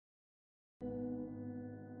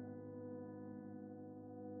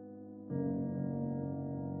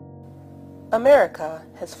America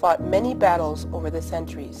has fought many battles over the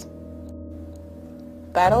centuries.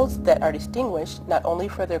 Battles that are distinguished not only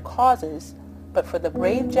for their causes, but for the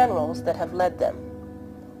brave generals that have led them,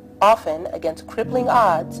 often against crippling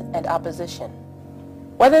odds and opposition.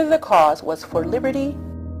 Whether the cause was for liberty,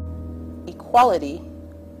 equality,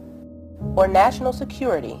 or national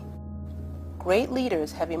security, great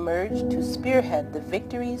leaders have emerged to spearhead the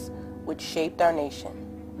victories which shaped our nation.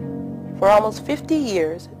 For almost 50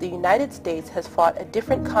 years, the United States has fought a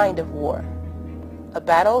different kind of war, a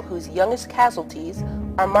battle whose youngest casualties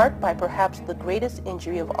are marked by perhaps the greatest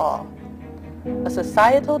injury of all, a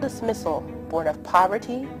societal dismissal born of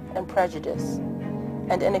poverty and prejudice,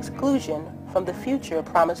 and an exclusion from the future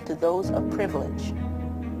promised to those of privilege.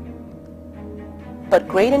 But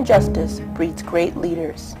great injustice breeds great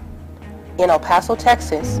leaders. In El Paso,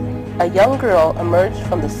 Texas, a young girl emerged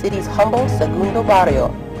from the city's humble Segundo Barrio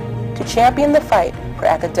to champion the fight for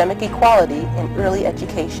academic equality in early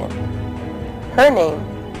education. Her name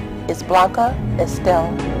is Blanca Estelle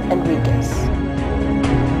Enriquez.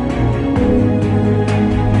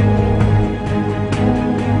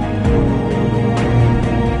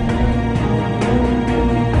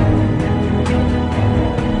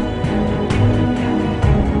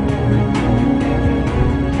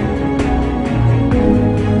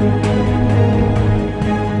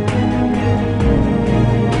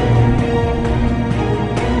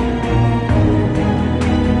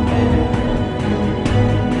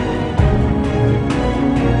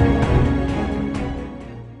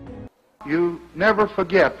 Never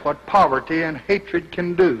forget what poverty and hatred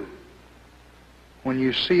can do when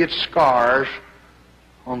you see its scars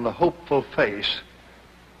on the hopeful face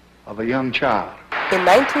of a young child. In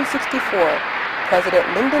 1964, President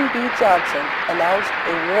Lyndon B. Johnson announced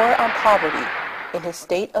a war on poverty in his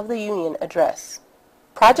State of the Union address.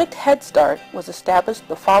 Project Head Start was established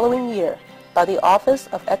the following year by the Office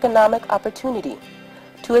of Economic Opportunity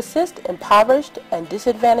to assist impoverished and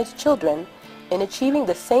disadvantaged children in achieving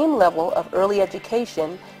the same level of early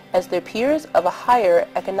education as their peers of a higher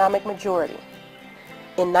economic majority.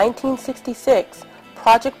 In 1966,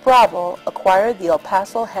 Project Bravo acquired the El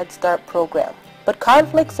Paso Head Start program, but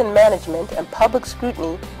conflicts in management and public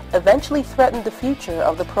scrutiny eventually threatened the future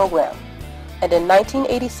of the program, and in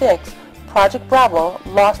 1986, Project Bravo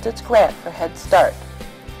lost its grant for Head Start.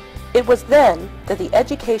 It was then that the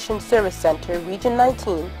Education Service Center Region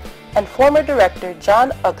 19 and former director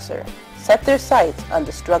John Uxer set their sights on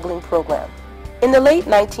the struggling program. In the late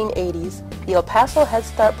 1980s, the El Paso Head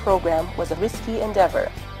Start program was a risky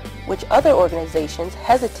endeavor, which other organizations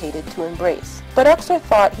hesitated to embrace. But Uxer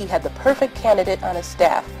thought he had the perfect candidate on his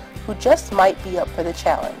staff who just might be up for the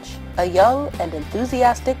challenge, a young and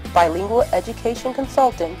enthusiastic bilingual education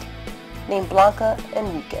consultant named Blanca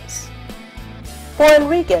Enriquez. For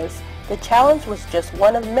Enriquez, the challenge was just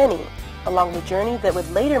one of many along the journey that would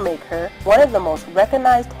later make her one of the most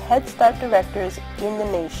recognized Head Start directors in the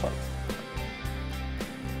nation.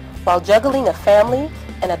 While juggling a family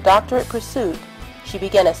and a doctorate pursuit, she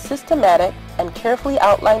began a systematic and carefully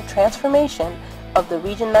outlined transformation of the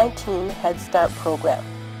Region 19 Head Start program.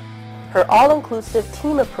 Her all-inclusive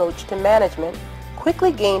team approach to management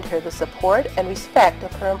quickly gained her the support and respect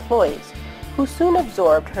of her employees, who soon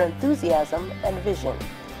absorbed her enthusiasm and vision.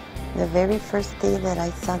 The very first day that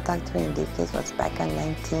I saw Dr. Enriquez was back in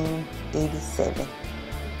 1987.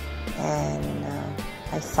 And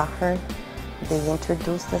I saw her. They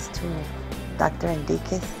introduced us to Dr.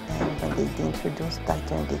 Enriquez. And when they introduced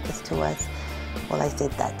Dr. Enriquez to us, well, I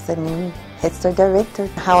said, that's a new Head Start director.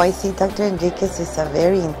 How I see Dr. Enriquez is a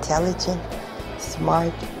very intelligent,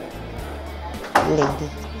 smart lady.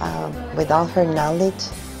 With all her knowledge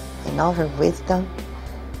and all her wisdom,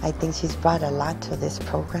 I think she's brought a lot to this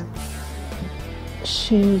program.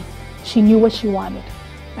 She knew what she wanted,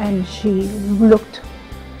 and she looked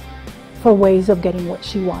for ways of getting what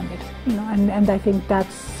she wanted. And I think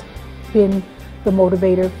that's been the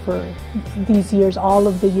motivator for these years, all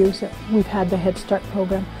of the years that we've had the Head Start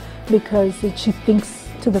program, because she thinks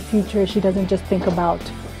to the future. She doesn't just think about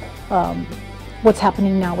what's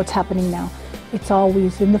happening now. It's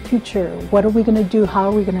always in the future. What are we going to do? How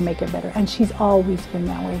are we going to make it better? And she's always been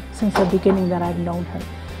that way since the beginning that I've known her.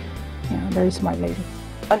 Very smart lady.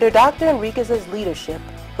 Under Dr. Enriquez's leadership,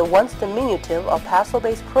 the once diminutive El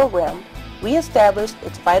Paso-based program reestablished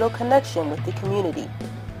its vital connection with the community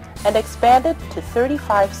and expanded to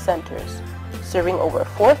 35 centers, serving over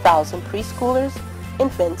 4,000 preschoolers,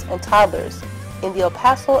 infants, and toddlers in the El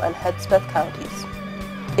Paso and Hudspeth counties.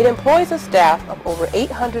 It employs a staff of over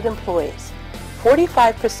 800 employees,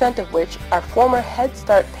 45% of which are former Head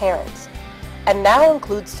Start parents, and now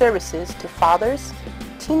includes services to fathers,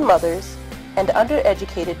 teen mothers, and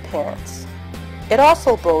undereducated parents. It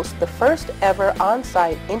also boasts the first ever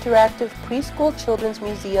on-site interactive preschool children's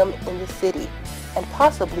museum in the city, and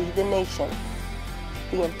possibly the nation,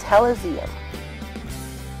 the Intelliseum.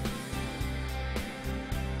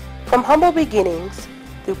 From humble beginnings,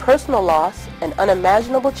 through personal loss and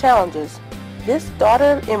unimaginable challenges, this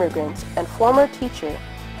daughter of immigrants and former teacher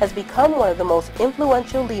has become one of the most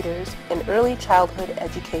influential leaders in early childhood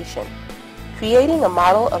education, creating a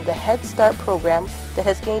model of the Head Start program that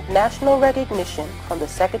has gained national recognition from the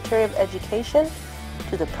Secretary of Education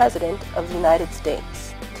to the President of the United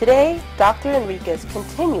States. Today, Dr. Enriquez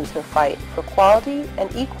continues her fight for quality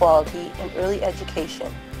and equality in early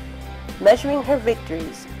education, measuring her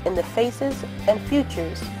victories in the faces and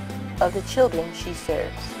futures of the children she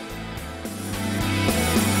serves.